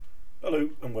Hello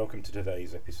and welcome to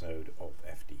today's episode of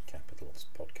FD Capital's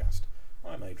podcast.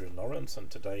 I'm Adrian Lawrence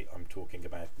and today I'm talking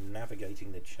about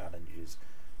navigating the challenges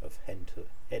of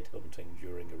headhunting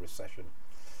during a recession.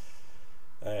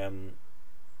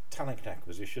 Talent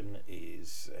acquisition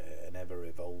is an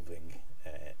ever-evolving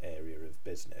area of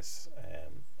business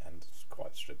and it's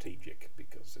quite strategic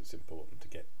because it's important to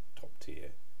get top-tier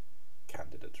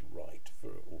candidates right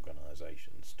for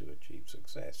organisations to achieve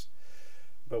success.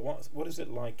 But what is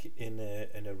it like in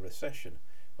a recession?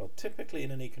 Well, typically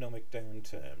in an economic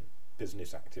downturn,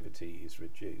 business activity is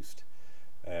reduced,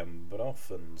 but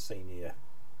often senior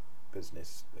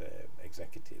business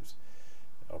executives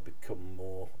are become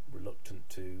more reluctant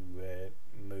to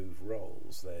move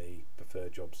roles. They prefer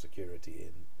job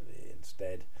security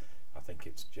instead. I think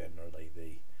it's generally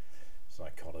the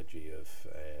psychology of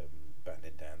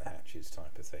battening down the hatches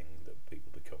type of thing that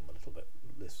people become a little bit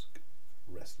less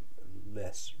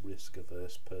risk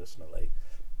averse personally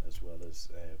as well as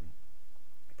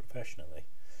professionally.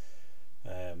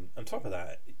 On top of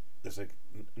that, there's a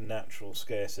natural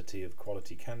scarcity of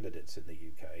quality candidates in the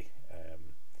UK.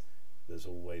 There's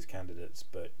always candidates,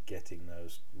 but getting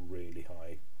those really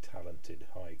talented,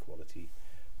 high quality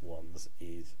ones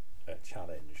is a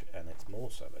challenge, and it's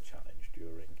more so a challenge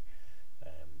during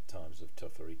times of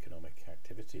tougher economic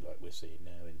activity like we're seeing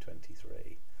now in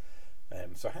 23.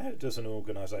 So how does an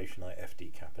organisation like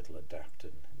FD Capital adapt,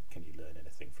 and can you learn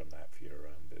anything from that for your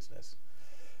own business?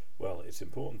 Well, it's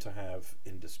important to have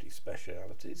industry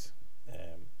specialities,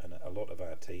 and a lot of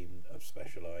our team have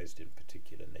specialised in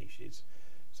particular niches.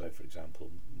 So, for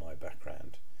example, my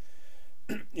background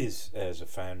is as a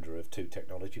founder of two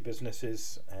technology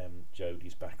businesses.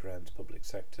 Jodie's background's public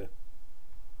sector.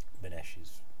 Minesh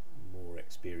is more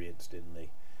experienced in the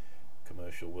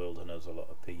commercial world and has a lot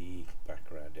of PE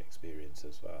background experience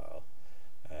as well.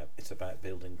 It's about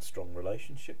building strong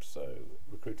relationships, so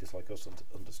recruiters like us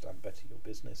understand better your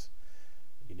business.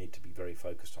 You need to be very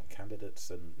focused on candidates,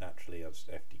 and naturally, as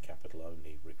FD Capital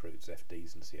only recruits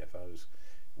FDs and CFOs,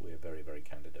 we're very, very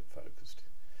candidate focused.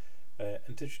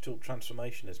 And digital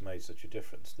transformation has made such a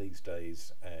difference. These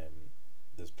days,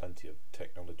 there's plenty of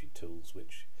technology tools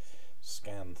which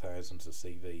scan thousands of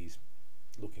CVs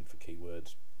looking for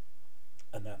keywords.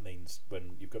 And that means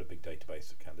when you've got a big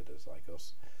database of candidates like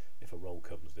us, if a role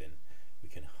comes in, we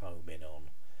can home in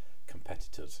on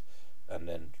competitors and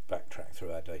then backtrack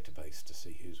through our database to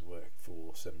see who's worked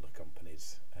for similar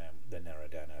companies, then narrow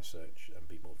down our search and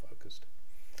be more focused.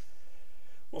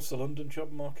 What's the London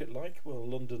job market like? Well,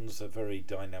 London's a very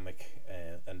dynamic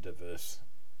and diverse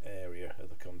area of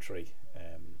the country,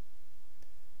 and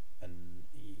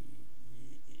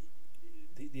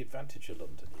the advantage of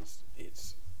London is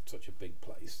it's such a big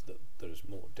place that there's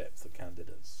more depth of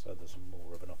candidates, so there's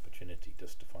more of an opportunity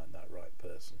just to find that right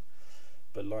person.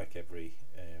 But like every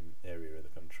area of the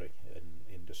country and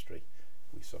industry,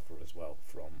 we suffer as well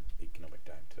from economic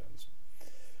downturns.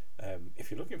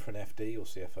 If you're looking for an FD or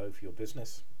CFO for your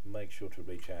business, make sure to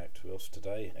reach out to us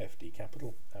today at FD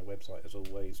Capital. Our website, as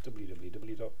always,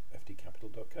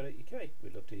 www.fdcapital.co.uk.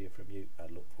 We'd love to hear from you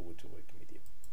and look forward to working with you.